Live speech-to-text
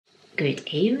Good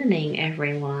evening,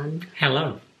 everyone.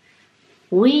 Hello.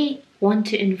 We want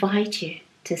to invite you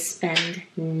to spend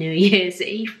New Year's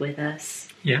Eve with us.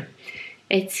 Yeah.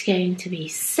 It's going to be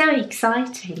so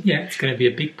exciting. Yeah, it's going to be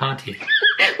a big party.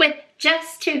 With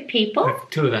just two people. With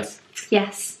two of us.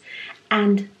 Yes.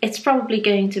 And it's probably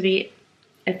going to be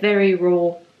a very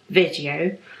raw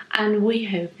video. And we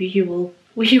hope you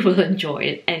will enjoy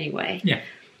it anyway. Yeah.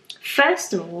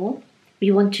 First of all, we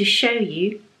want to show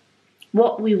you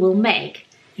what we will make.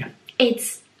 Yeah.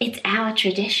 It's our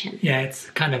tradition. Yeah, it's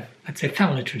kind of, it's a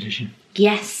family tradition.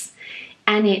 Yes.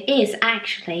 And it is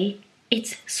actually,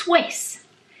 it's Swiss.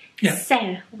 Yeah.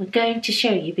 So we're going to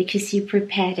show you because you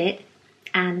prepared it.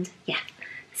 And yeah.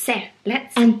 So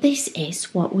let's... And this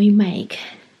is what we make.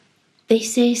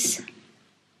 This is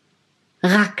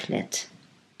raclette.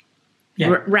 Yeah.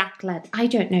 Raclette. I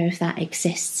don't know if that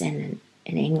exists in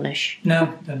English.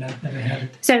 No, never had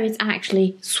it. So it's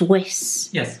actually Swiss.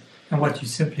 Yes. And what you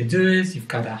simply do is you've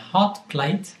got a hot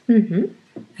plate and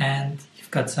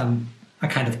you've got a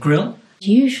kind of grill.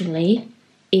 Usually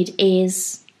it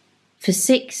is for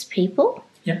 6 people.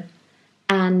 Yeah.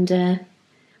 And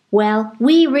well,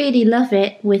 we really love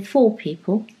it with 4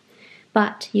 people,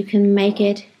 but you can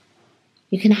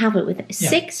have it with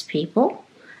 6 people.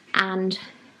 And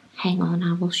hang on,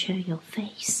 I will show your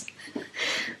face.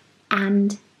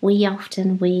 And we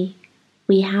often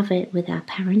have it with our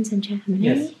parents in Germany.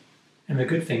 Yes. And the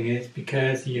good thing is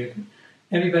because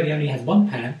everybody only has 1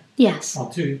 pan. Yes. Or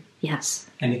 2. Yes.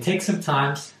 And it takes some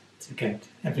time to get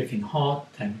everything hot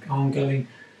and ongoing.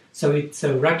 So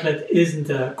raclette isn't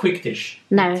a quick dish.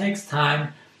 No. It takes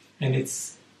time, and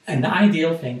it's an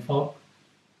ideal thing for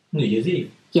New Year's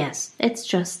Eve. Yes, it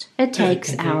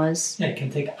takes hours. Yeah, it can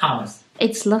take hours.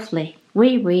 It's lovely.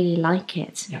 We really like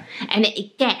it. Yeah. And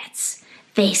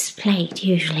this plate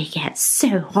usually gets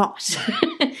so hot.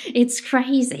 It's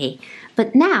crazy.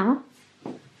 But now,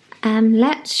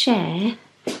 let's share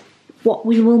what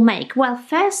we will make. Well,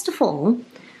 first of all,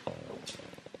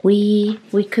 we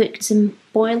cooked some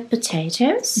boiled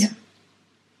potatoes. Yeah.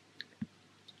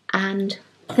 And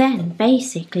then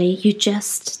basically you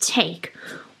just take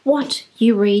what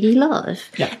you really love.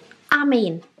 Yeah. I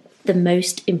mean, the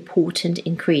most important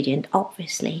ingredient,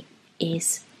 obviously,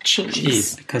 is cheese.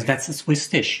 Cheese, because that's a Swiss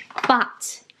dish.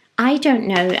 But I don't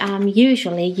know.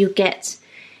 Usually, you get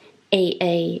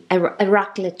a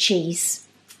raclette cheese,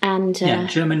 and in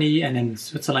Germany and in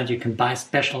Switzerland, you can buy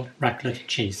special raclette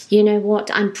cheese. You know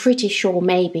what? I'm pretty sure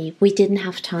maybe we didn't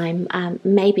have time.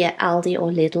 Maybe at Aldi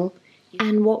or Lidl,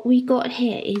 and what we got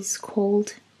here is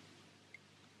called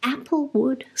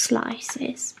applewood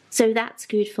slices. So that's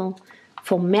good for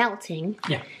melting,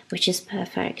 which is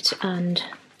perfect. And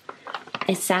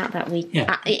it's sad that we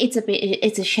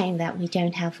it's a shame that we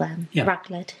don't have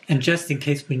raclette. And just in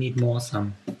case we need more,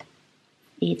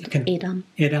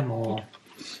 edam, or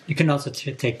you can also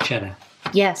take cheddar.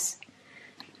 Yes,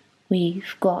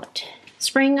 we've got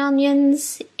spring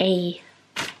onions, a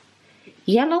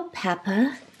yellow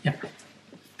pepper. Yep.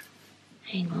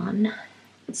 Hang on.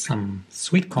 Some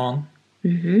sweet corn.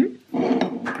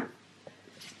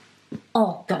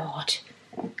 Oh, God.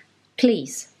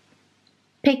 Please.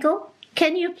 Pickle?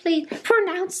 Can you please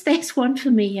pronounce this one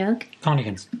for me, Joerg?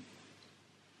 Cornichons.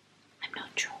 I'm not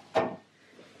sure.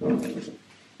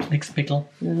 Mixed pickle.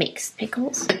 Mixed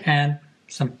pickles. And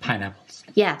some pineapples.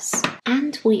 Yes.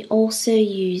 And we also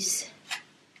use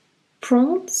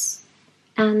prawns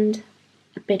and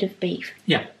a bit of beef.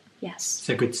 Yeah. Yes. It's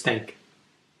a good steak.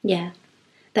 Yeah.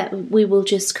 That we will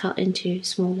just cut into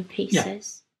smaller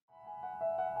pieces.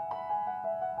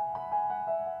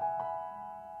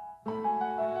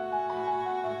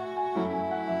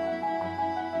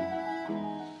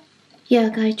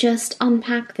 Joerg, I just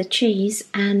unpacked the cheese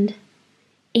and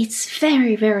it's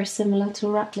very, very similar to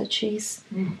raclette cheese.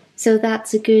 So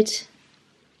that's a good,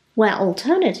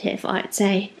 alternative, I'd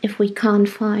say, if we can't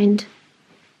find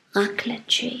raclette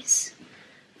cheese.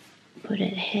 Put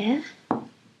it here.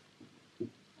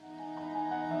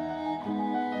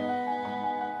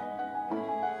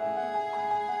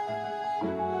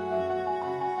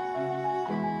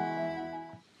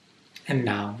 And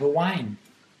now the wine.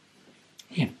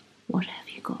 Here. What have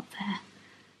you got there?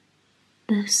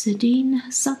 The Sardine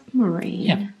Submarine.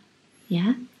 Yeah.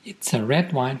 Yeah? It's a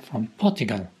red wine from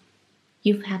Portugal.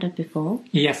 You've had it before?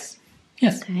 Yes.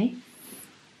 Yes. Okay.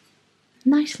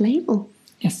 Nice label.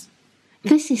 Yes.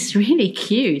 This is really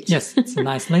cute. Yes, it's a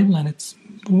nice label and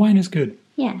the wine is good.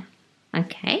 Yeah.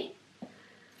 Okay.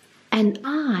 And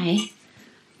I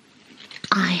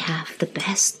have the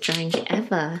best drink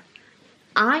ever.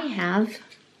 I have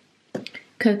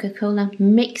Coca-Cola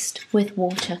mixed with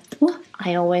water.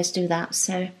 I always do that,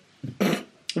 so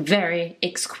Very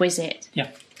exquisite.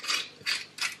 Yeah.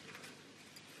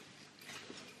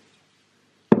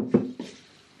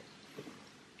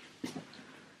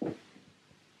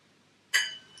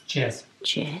 Cheers.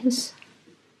 Cheers.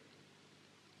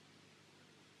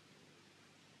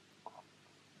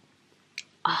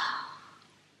 Ah,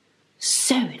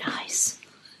 so nice.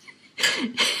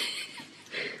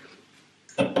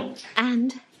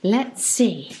 And let's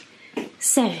see.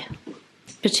 So,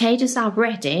 potatoes are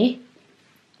ready.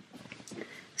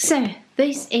 So,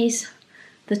 this is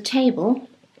the table,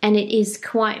 and it is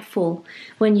quite full.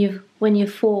 When you're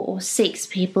 4 or 6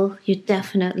 people, you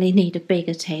definitely need a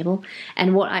bigger table.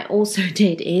 And what I also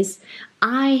did is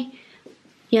I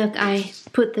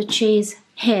put the cheese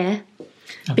here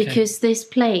because this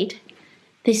plate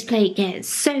gets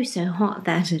so hot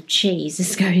that the cheese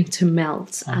is going to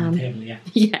melt. On the table, yeah.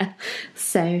 Yeah.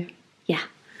 So yeah,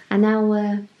 and now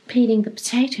we're peeling the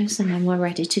potatoes, and then we're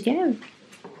ready to go.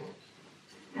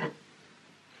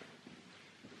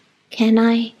 Can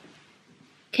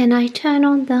I turn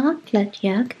on the outlet,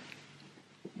 Jörg?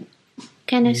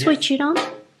 Can I switch it on?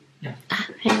 Yeah.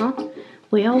 Hang on.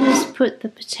 We always put the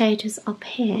potatoes up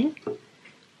here.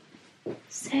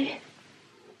 So,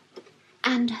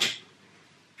 and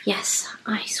yes,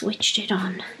 I switched it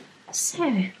on.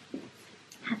 So,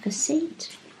 have a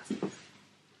seat.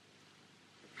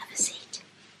 Have a seat.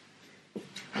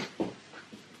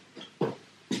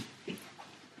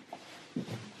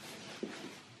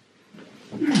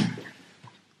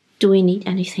 Do we need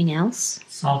anything else?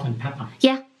 Salt and pepper.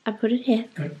 Yeah, I put it here.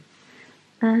 Good.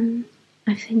 I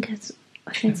think that's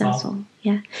all.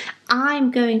 Yeah. I'm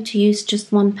going to use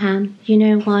just one pan. You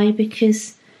know why?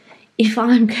 Because if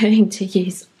I'm going to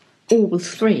use all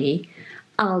 3,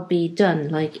 I'll be done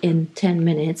like in 10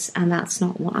 minutes, and that's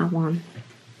not what I want.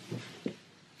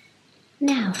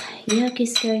 Now, Jörg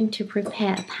is going to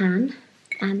prepare a pan,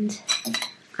 and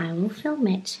I will film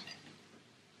it.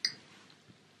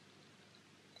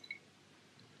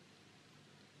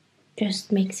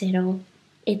 Just mix it all.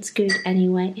 It's good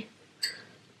anyway.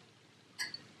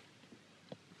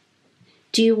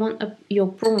 Do you want your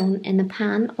prawn in the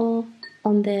pan or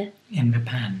on the... In the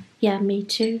pan. Yeah, me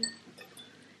too.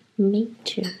 Me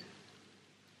too.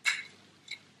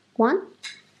 1?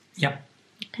 Yep.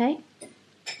 Okay.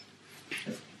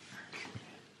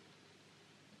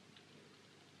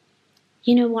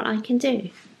 You know what I can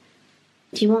do?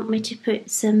 Do you want me to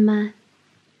put some of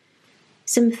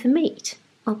the meat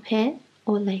up here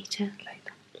or later?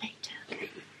 Later, okay.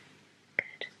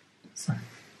 Good. So,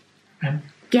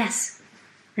 Yes.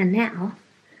 And now,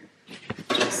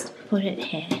 just put it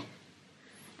here.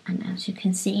 And as you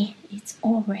can see, it's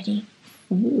already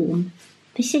warm.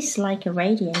 This is like a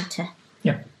radiator.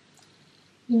 yeah.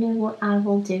 You know what I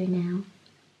will do now?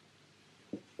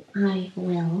 I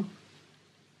will,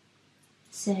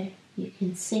 so you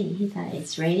can see that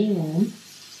it's really warm.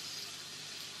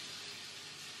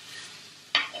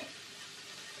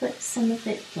 Put some of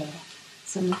it there,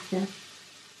 some of the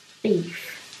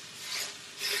beef.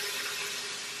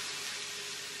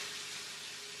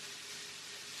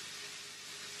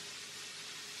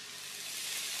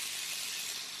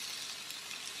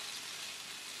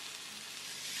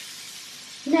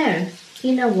 No,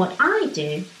 you know what I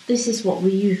do? This is what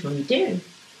we usually do.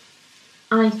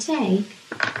 I take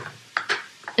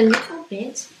a little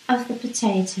bit of the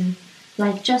potato,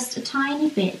 like just a tiny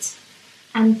bit,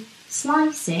 and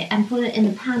slice it and put it in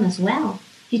the pan as well.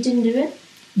 You didn't do it?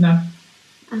 No.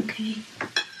 Okay.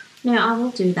 No, I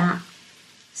will do that.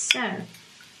 So,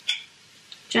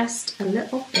 just a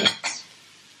little bit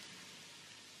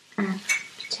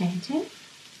of potato.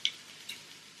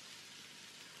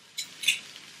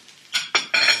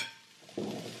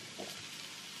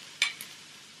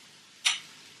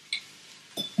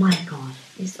 My God,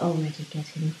 it's already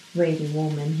getting really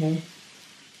warm in here.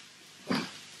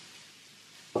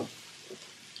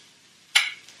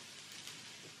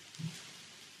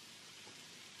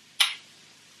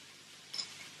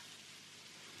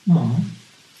 Mom.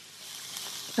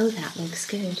 Oh, that looks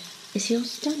good. Is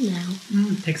yours done now?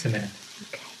 Takes a minute.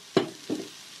 Okay.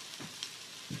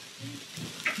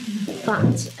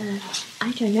 But,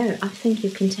 I don't know. I think you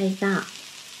can take that.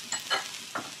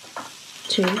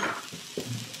 2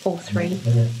 or 3.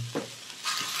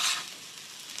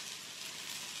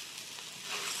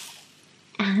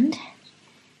 And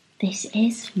this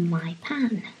is my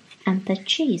pan. And the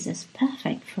cheese is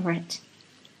perfect for it.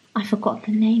 I forgot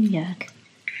the name, Jörg,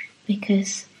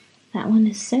 because that one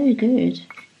is so good.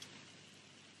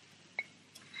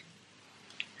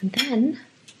 And then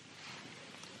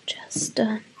just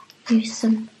use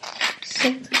some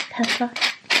salt and pepper.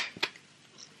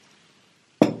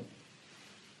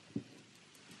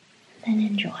 and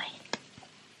enjoy.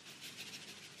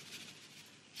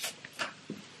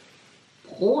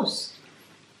 Prost.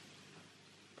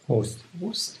 Prost.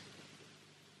 Prost.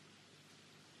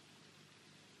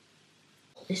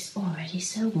 It's already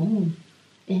so warm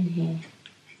in here.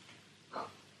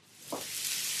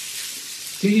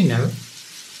 Do you know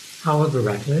how old the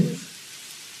raclette is?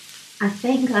 I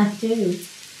think I do.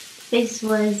 This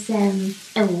was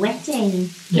a wedding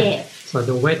gift. So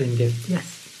the wedding gift, yes.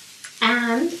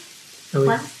 And So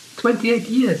it's 28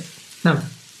 years. No.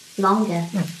 Longer.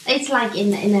 Yeah. It's like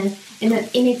in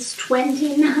its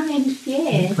 29th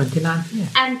year. 29th year.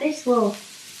 And this will,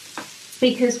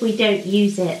 because we don't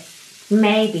use it,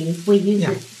 maybe we use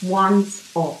it once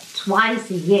or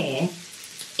twice a year,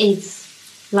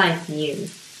 it's like new.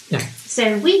 Yeah.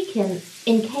 So we can,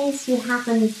 in case you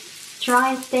haven't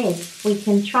tried this, we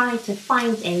can try to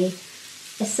find a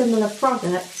similar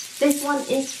product. This one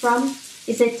is from,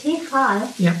 is it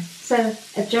Tierhal? Yeah. So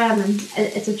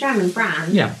it's a German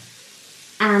brand. Yeah.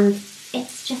 And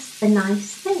it's just a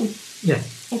nice thing. Yeah.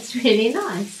 It's really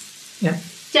nice. Yeah.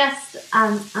 Just,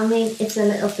 I mean, it's a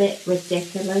little bit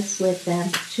ridiculous with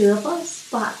two of us,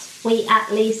 but we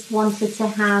at least wanted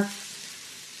to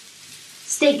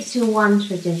stick to one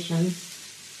tradition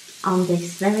on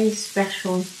this very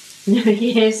special New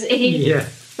Year's Eve. Yeah.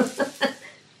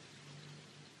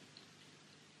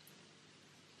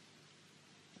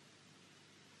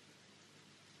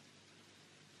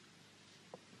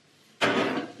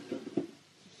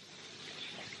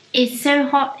 It's so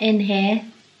hot in here.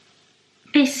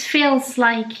 This feels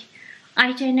like,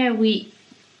 I don't know,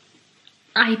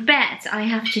 I bet, I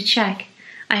have to check,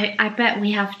 I bet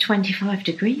we have 25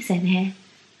 degrees in here.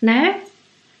 No?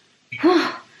 Whew,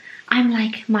 I'm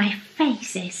like, my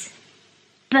face is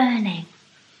burning.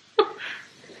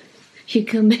 You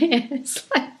come here, it's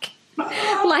like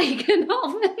an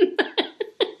oven.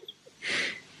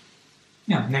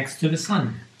 Yeah, next to the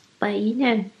sun. But you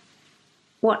know,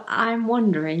 what I'm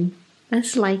wondering,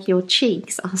 it's like your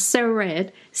cheeks are so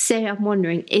red, so I'm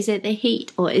wondering, is it the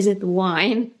heat or is it the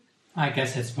wine? I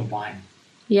guess it's the wine.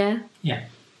 Yeah? Yeah.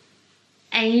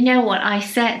 And you know what I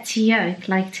said to Joerg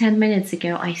like 10 minutes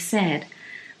ago? I said,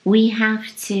 we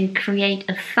have to create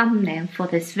a thumbnail for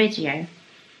this video.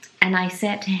 And I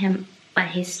said to him, but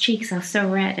his cheeks are so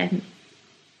red. And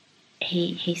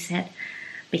he said,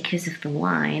 because of the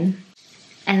wine.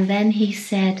 And then he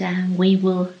said, we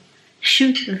will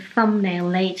shoot the thumbnail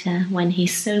later when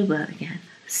he's sober again.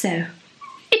 So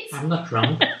I'm not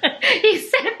drunk. He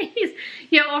said,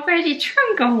 you're already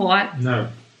drunk or what? No,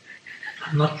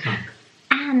 I'm not drunk.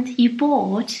 And you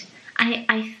bought,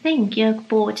 I think you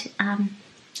bought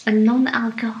a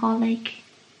non-alcoholic,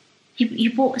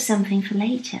 you bought something for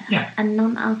later. Yeah. A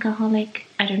non-alcoholic,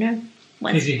 I don't know.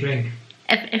 Fizzy drink.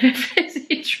 A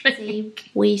fizzy drink.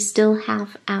 We still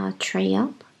have our tray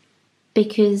up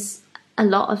because a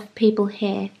lot of people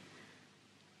here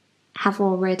have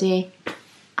already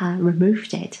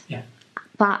removed it. Yeah.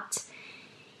 But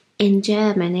in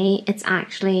Germany, it's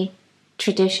actually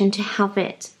tradition to have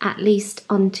it at least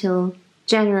until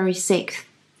January 6th.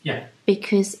 Yeah.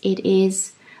 Because it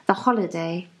is the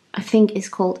holiday, I think it's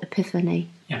called Epiphany.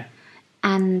 Yeah.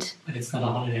 And but it's not a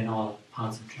holiday in all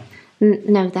parts of Germany.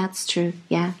 No, that's true,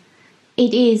 yeah.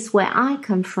 It is where I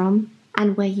come from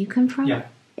and where you come from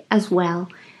as well.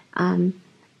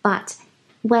 But,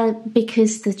 well,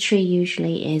 because the tree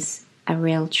usually is a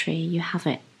real tree, you have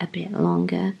it a bit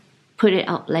longer. Put it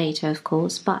up later, of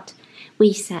course, but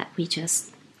we said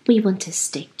we want to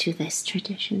stick to this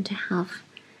tradition to have.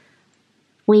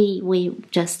 We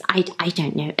just, I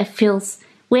don't know, it feels,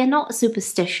 we're not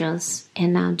superstitious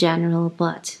in our general,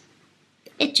 but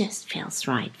it just feels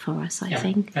right for us, I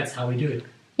think. That's how we do it.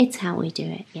 It's how we do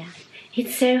it, yeah.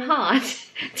 It's so hard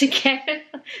to get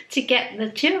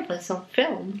the two of us on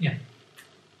film. Yeah.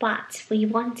 But we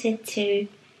wanted to,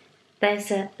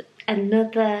 there's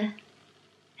another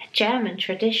German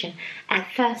tradition. At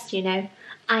first, you know,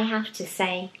 I have to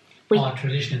say... Our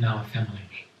tradition in our family.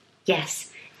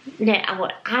 Yes. No,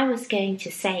 what I was going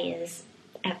to say is,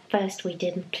 at first we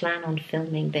didn't plan on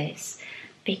filming this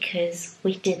because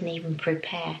we didn't even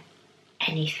prepare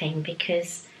anything,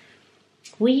 because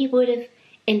we would have,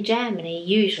 in Germany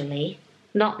usually,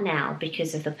 not now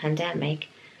because of the pandemic,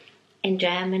 in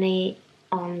Germany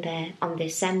on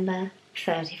December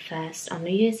 31st, on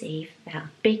New Year's Eve, there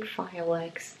are big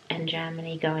fireworks in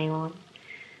Germany going on.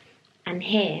 And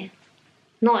here,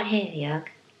 not here, Joerg,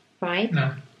 right?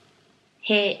 No.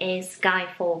 Here is Guy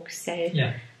Fawkes, so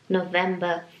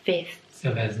November 5th.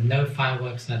 So there's no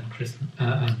fireworks on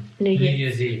New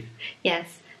Year's Eve.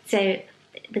 Yes, so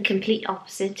the complete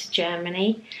opposite to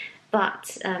Germany.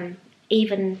 But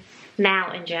even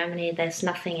now in Germany there's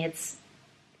nothing. It's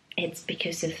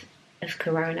because of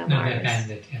coronavirus. No, they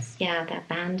banned it, yes. Yeah, they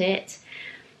banned it.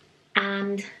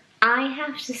 And I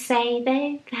have to say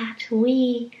though that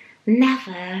we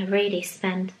never really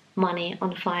spend money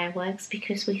on fireworks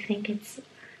because we think it's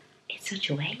such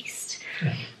a waste.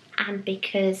 Yeah. And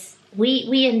because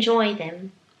we enjoy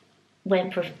them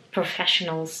when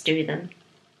professionals do them,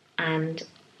 and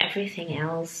everything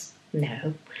else,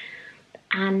 no.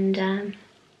 And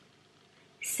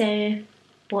so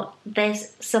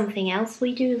there's something else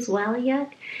we do as well,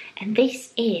 Jörg, and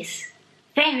this is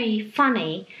very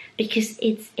funny because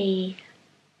it's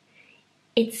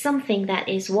something that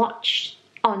is watched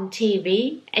on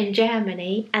TV in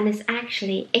Germany and is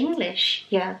actually English,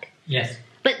 Jörg. Yes.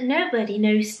 But nobody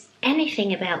knows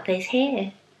anything about this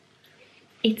here.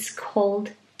 It's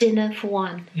called Dinner for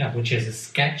One. Yeah, which is a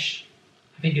sketch.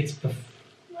 I think it's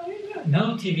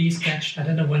no TV sketch. I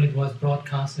don't know when it was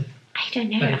broadcasted. I don't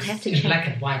know. But I it's have to in check. black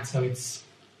and white, so it's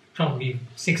probably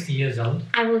 60 years old.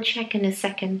 I will check in a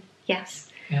second. Yes.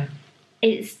 Yeah.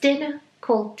 It's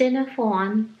called Dinner for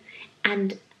One,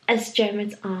 and us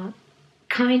Germans are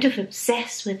kind of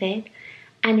obsessed with it,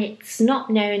 and it's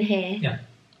not known here. Yeah.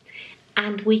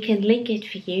 And we can link it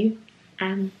for you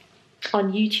on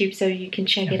YouTube so you can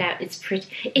check it out. It's pretty.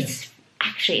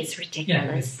 Actually, it's ridiculous.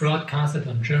 Yeah, it's broadcasted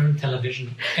on German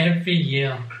television every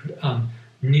year on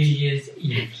New Year's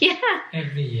Eve. Yeah.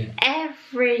 Every year.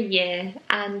 Every year.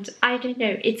 And I don't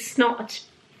know, it's not...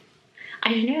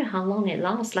 I don't know how long it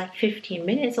lasts, like 15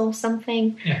 minutes or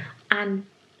something. Yeah. And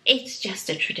it's just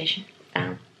a tradition.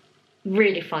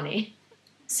 Really funny.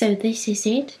 So this is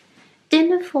it.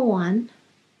 Dinner for One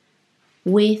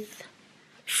with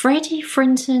Freddie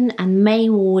Frinton and May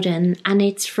Warden, and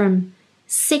it's from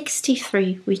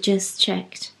 63, we just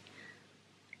checked.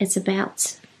 This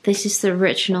is the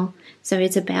original, so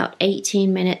it's about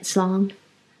 18 minutes long.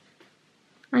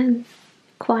 And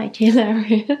quite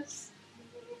hilarious.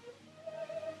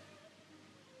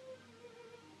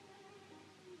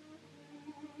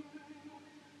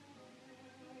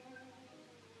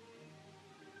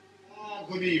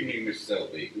 Good evening, Miss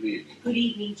Selby. Good evening. Good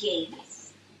evening,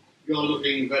 James. You're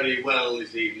looking very well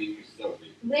this evening, Miss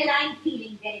Selby. Well, I'm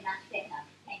feeling very much better.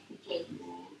 Thank you, James.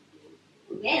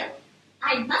 Well,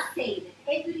 I must say that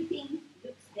everything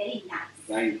looks very nice.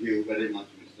 Thank you very much,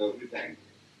 Miss Selby. Thanks.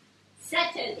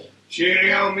 Certainly.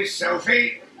 Cheerio, Miss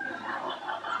Selby.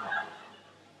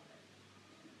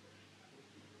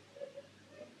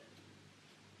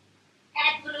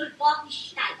 Admiral Bobby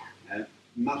Schneider.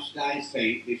 Must I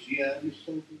say it this year, Miss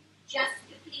Selby? Just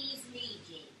to please me,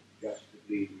 James. Just to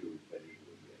please you, very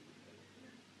good.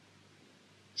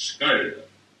 Skyler.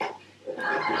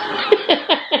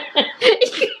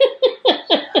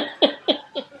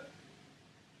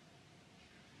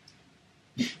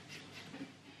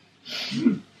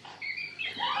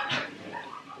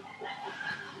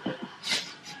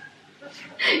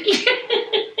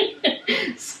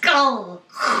 Skull.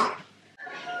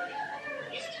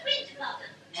 Mr.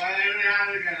 Winterbottom.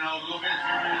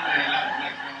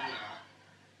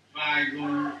 By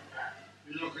God,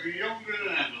 you're looking younger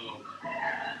than ever, look.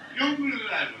 Younger than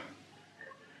ever.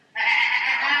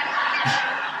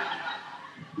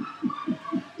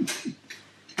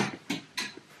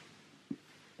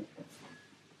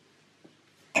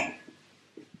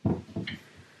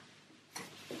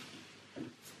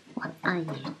 What are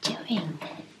you doing?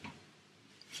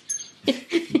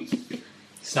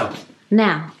 So,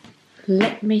 Now,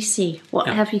 let me see. What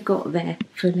have you got there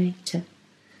for later?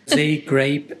 the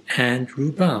grape and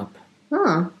rhubarb.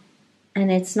 Oh,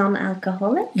 and it's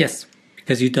non-alcoholic? Yes,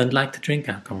 because you don't like to drink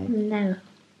alcohol. No.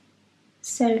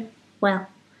 So, well,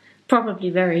 probably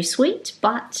very sweet,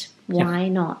 but why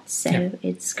not? So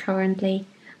it's currently,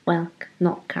 well,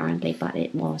 not currently, but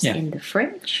it was in the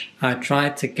fridge. I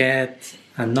tried to get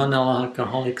a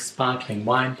non-alcoholic sparkling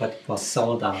wine, but it was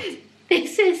sold out.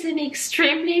 This is an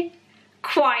extremely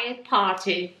quiet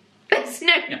party. There's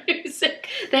no music.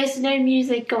 There's no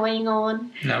music going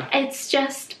on. No. It's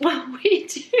just, well, we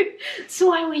do. That's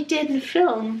why we didn't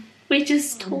film. We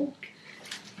just talk.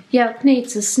 Jörg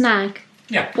needs a snack.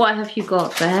 Yeah. What have you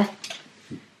got there?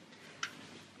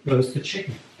 Roasted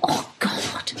chicken. Oh,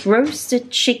 God.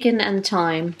 Roasted chicken and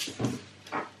thyme.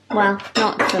 Well,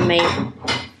 not for me.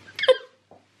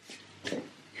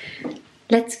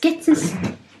 Let's get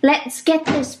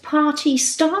this party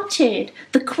started.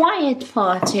 The quiet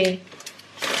party.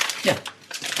 Yeah.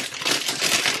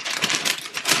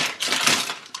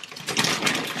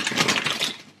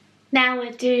 Now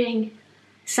we're doing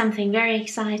something very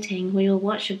exciting. We will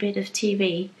watch a bit of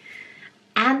TV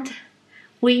and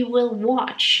we will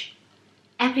watch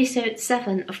episode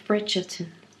 7 of Bridgerton.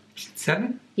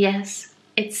 7? Yes,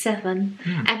 it's 7.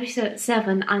 Episode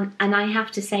 7, and I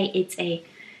have to say it's a...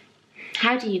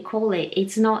 How do you call it?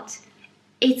 It's not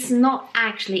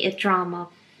actually a drama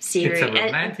series. It's a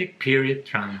romantic period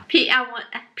drama.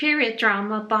 Period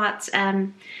drama, but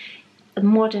a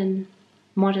modern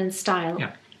style.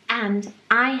 Yeah. And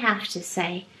I have to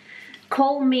say,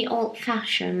 call me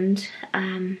old-fashioned.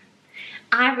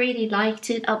 I really liked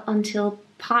it up until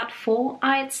part 4,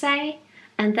 I'd say.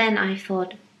 And then I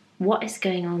thought, what is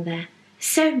going on there?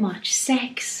 So much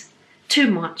sex. Too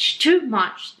much.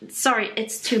 Sorry,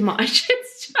 it's too much.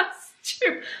 It's just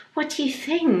too... What do you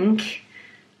think?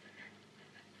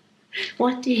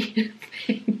 What do you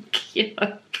think,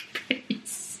 Jörg,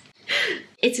 please?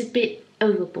 It's a bit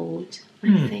overboard,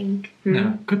 I think.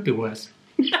 No, could be worse.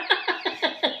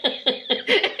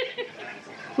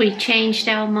 We changed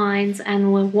our minds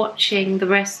and we're watching the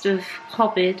rest of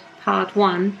Hobbit Part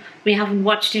 1. We haven't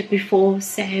watched it before,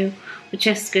 so we're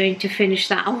just going to finish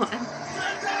that one.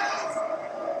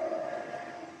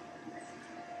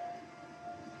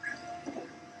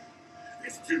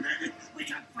 There's too many. We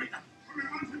can't fight them.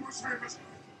 Nothing will save us.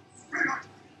 Bring it.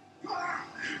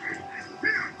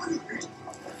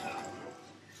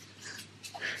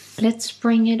 Let's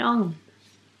bring it on.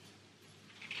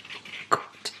 God.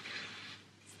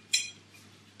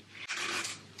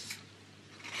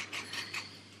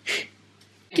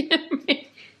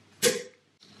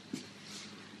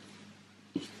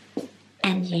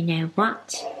 And you know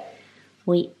what?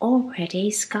 We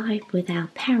already Skype with our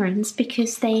parents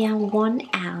because they are 1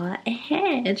 hour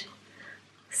ahead.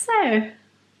 So,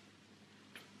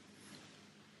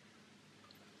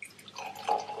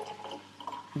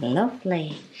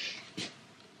 lovely.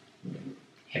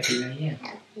 Happy New Year.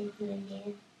 Happy New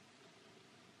Year.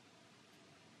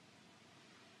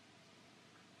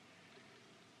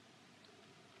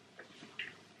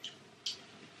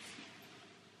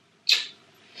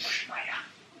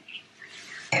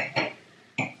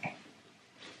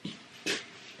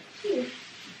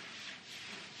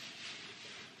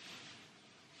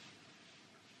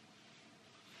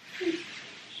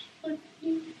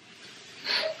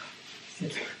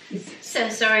 So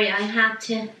sorry, I had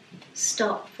to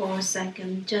stop for a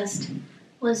second.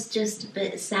 Was just a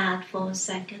bit sad for a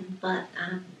second, but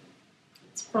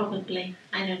it's probably,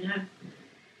 I don't know.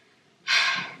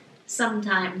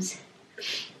 Sometimes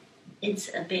it's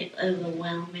a bit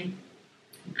overwhelming,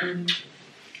 and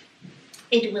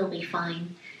it will be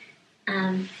fine.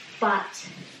 But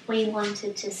we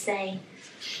wanted to say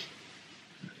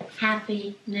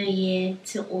Happy New Year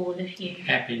to all of you.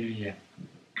 Happy New Year.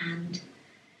 And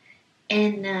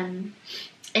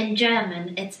in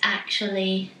German, it's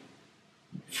actually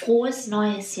Frohes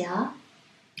Neues Jahr.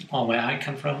 Or where I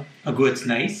come from, a good's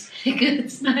nice.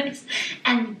 Good's nice.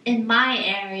 And in my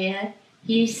area,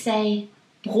 you say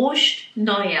Prost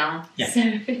Neujahr. Yeah.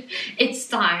 So it's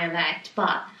dialect,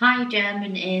 but High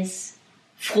German is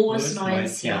Frohes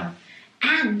Neues Jahr.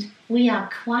 And we are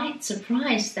quite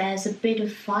surprised there's a bit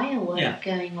of firework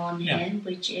going on here,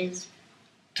 which is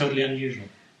totally unusual.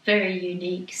 Very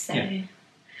unique. So,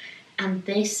 and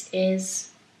this is,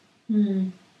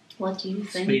 what do you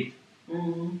think? Sweet.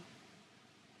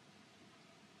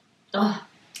 Oh,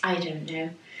 I don't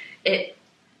know. It.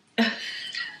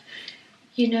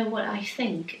 You know what I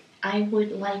think? I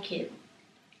would like it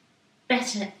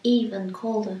better, even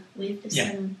colder, with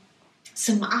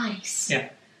some ice. Yeah.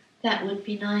 That would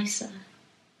be nicer,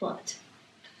 but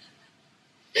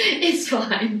it's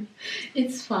fine.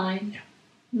 It's fine. Yeah.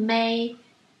 May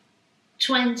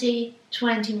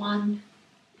 2021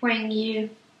 bring you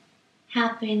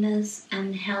happiness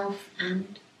and health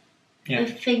and the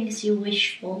things you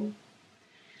wish for.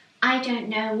 I don't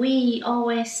know, we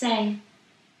always say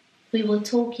we were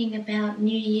talking about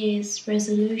New Year's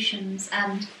resolutions,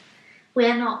 and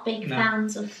we're not big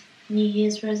fans of New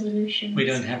Year's resolutions. We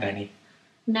don't have any.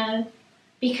 No,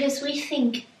 because we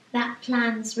think that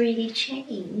plans really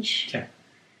change. Yeah.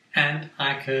 And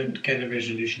I could get a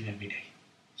resolution every day.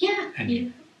 Yeah,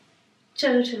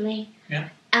 totally. Yeah.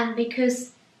 And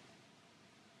because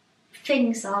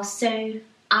things are so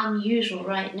unusual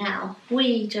right now,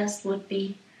 we just would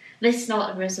be, this is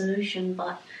not a resolution,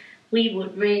 but we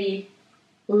would really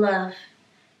love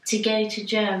to go to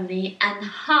Germany and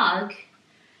hug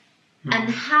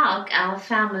our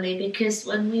family, because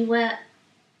when we were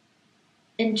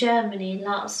in Germany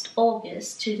last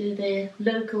August to do the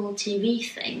local TV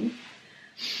thing,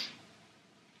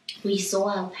 we saw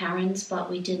our parents,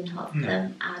 but we didn't hug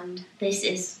them, and this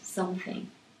is something.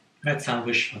 That's our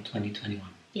wish for 2021.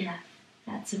 Yeah,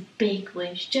 that's a big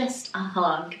wish. Just a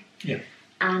hug. Yeah.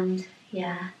 And,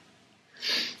 yeah.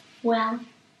 Well,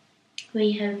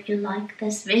 we hope you like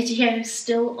this video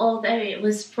still, although it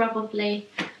was probably,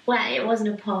 well, it wasn't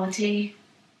a party.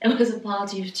 It was a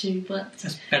party of two, but It's a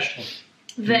special.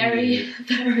 very,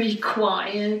 very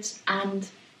quiet. And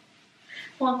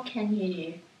what can you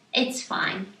do? It's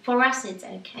fine. For us, it's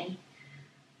okay.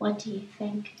 What do you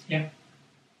think? Yeah.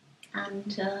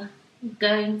 And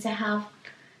going to have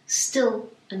still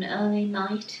an early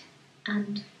night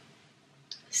and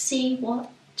see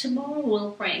what tomorrow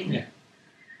will bring. Yeah.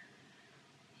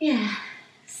 Yeah,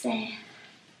 so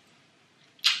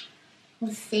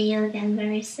we'll see you again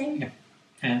very soon. Yeah.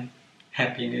 And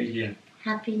Happy New Year.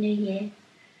 Happy New Year.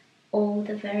 All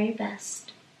the very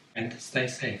best. And stay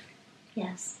safe.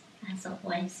 Yes, as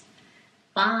always.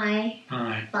 Bye.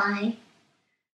 Bye. Bye.